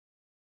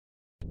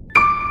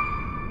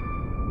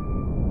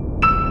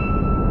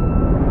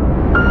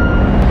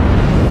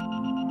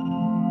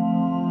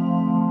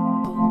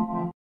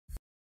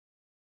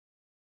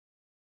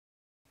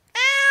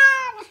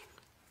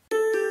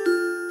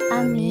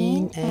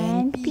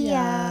and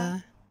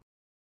Pia.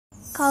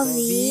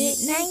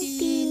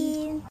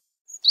 COVID-19.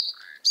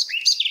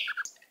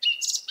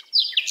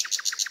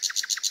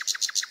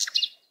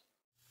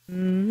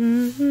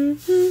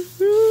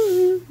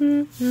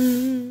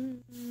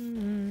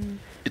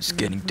 It's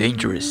getting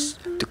dangerous.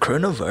 The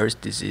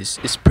coronavirus disease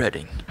is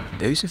spreading.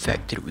 Those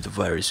infected with the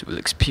virus will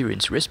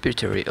experience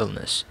respiratory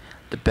illness.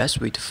 The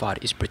best way to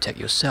fight is protect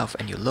yourself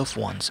and your loved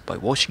ones by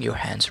washing your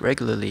hands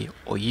regularly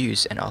or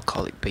use an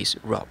alcoholic-based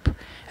rub.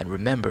 And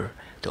remember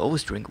to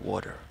always drink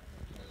water.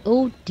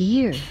 Oh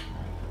dear,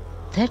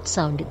 that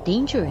sounded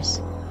dangerous.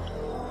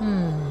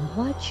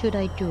 What should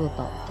I do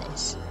about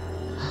this?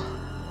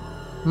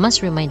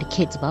 Must remind the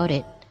kids about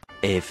it.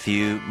 A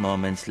few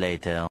moments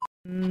later.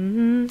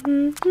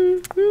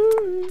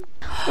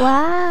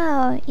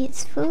 Wow,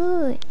 it's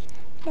food.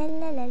 La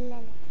la la la.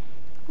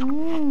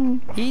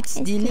 It's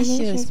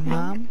delicious,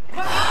 Mom.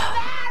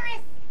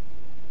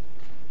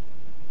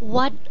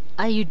 What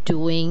are you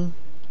doing?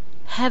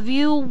 Have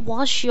you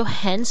washed your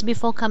hands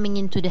before coming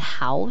into the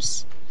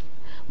house?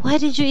 Why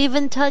did you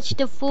even touch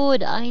the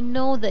food? I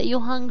know that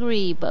you're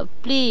hungry, but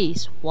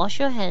please wash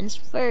your hands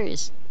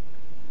first.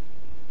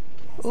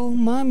 Oh,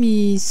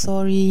 Mommy,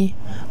 sorry.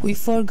 We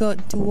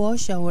forgot to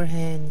wash our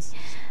hands.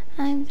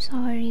 I'm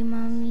sorry,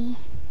 Mommy.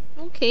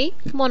 Okay,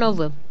 come on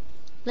over.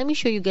 Let me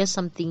show you guys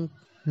something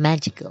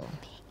magical.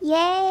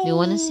 Yay! Do you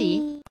want to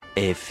see?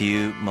 A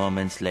few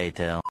moments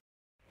later.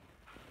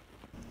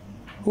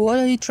 What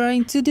are you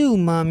trying to do,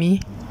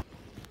 Mommy?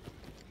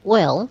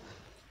 Well,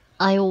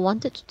 I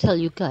wanted to tell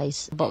you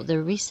guys about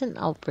the recent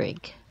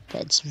outbreak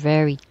that's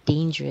very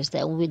dangerous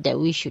that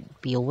we should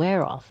be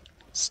aware of.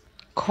 It's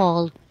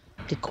called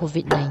the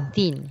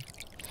COVID-19.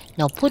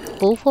 Now put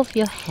both of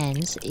your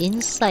hands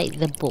inside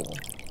the bowl.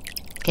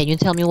 Can you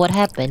tell me what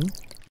happened?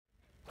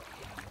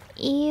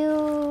 Ew.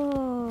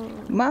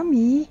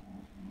 Mommy,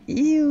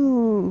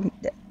 ew,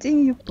 that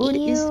thing you put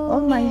is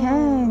on my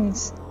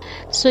hands.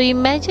 So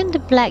imagine the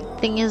black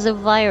thing is a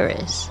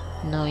virus.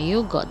 Now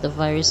you got the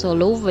virus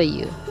all over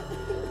you.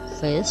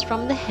 First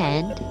from the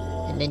hand,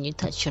 and then you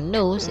touch your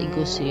nose, it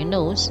goes to your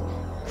nose.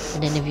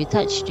 And then if you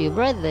touch to your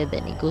brother,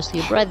 then it goes to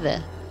your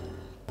brother.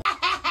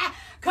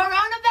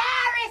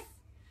 Coronavirus!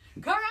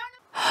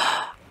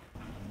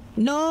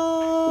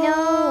 No!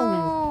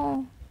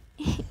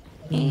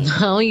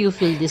 Now you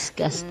feel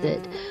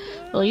disgusted.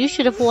 Well, you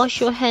should have washed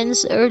your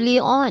hands early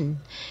on.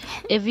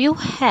 If you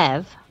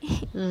have,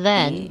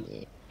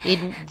 then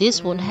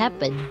this won't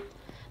happen.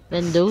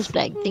 Then those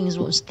black things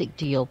won't stick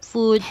to your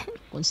food,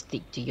 won't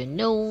stick to your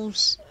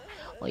nose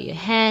or your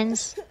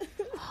hands,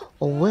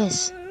 or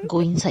worse, go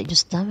inside your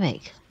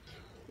stomach.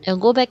 Now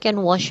go back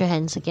and wash your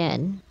hands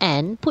again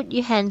and put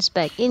your hands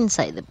back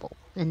inside the bowl,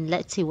 and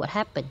let's see what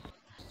happened.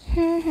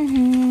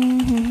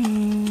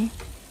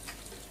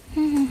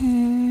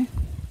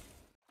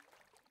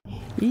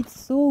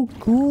 It's so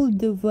cool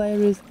the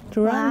virus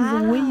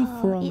runs away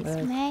from It's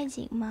us.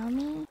 magic,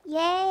 Mommy.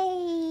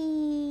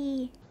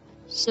 Yay!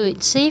 So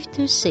it's safe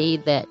to say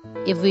that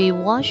if we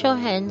wash our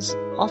hands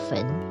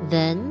often,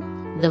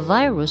 then the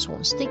virus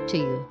won't stick to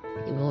you.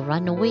 It will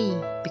run away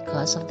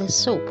because of the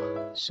soap.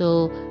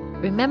 So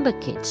remember,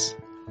 kids,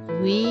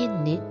 we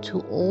need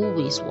to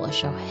always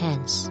wash our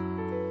hands,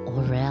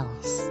 or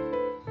else.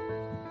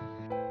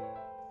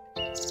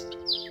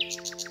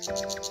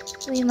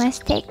 We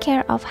must take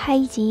care of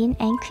hygiene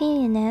and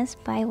cleanliness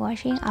by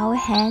washing our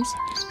hands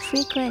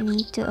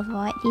frequently to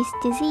avoid this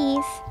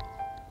disease.